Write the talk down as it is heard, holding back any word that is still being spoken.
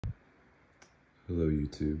Hello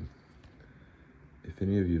YouTube. If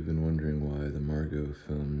any of you have been wondering why the Margot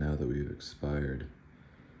film Now That We've Expired,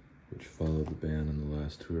 which followed the band on the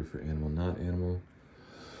last tour for Animal Not Animal,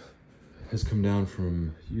 has come down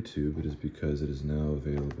from YouTube, it is because it is now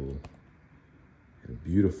available in a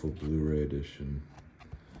beautiful Blu-ray edition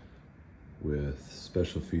with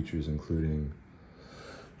special features including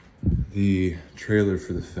the trailer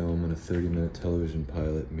for the film and a 30-minute television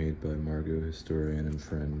pilot made by Margot historian and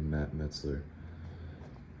friend Matt Metzler.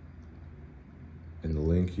 In the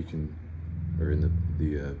link you can, or in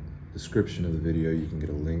the description of the video, you can get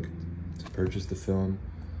a link to purchase the film.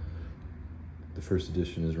 The first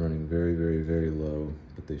edition is running very, very, very low,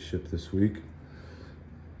 but they ship this week,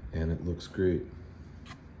 and it looks great.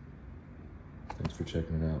 Thanks for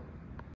checking it out.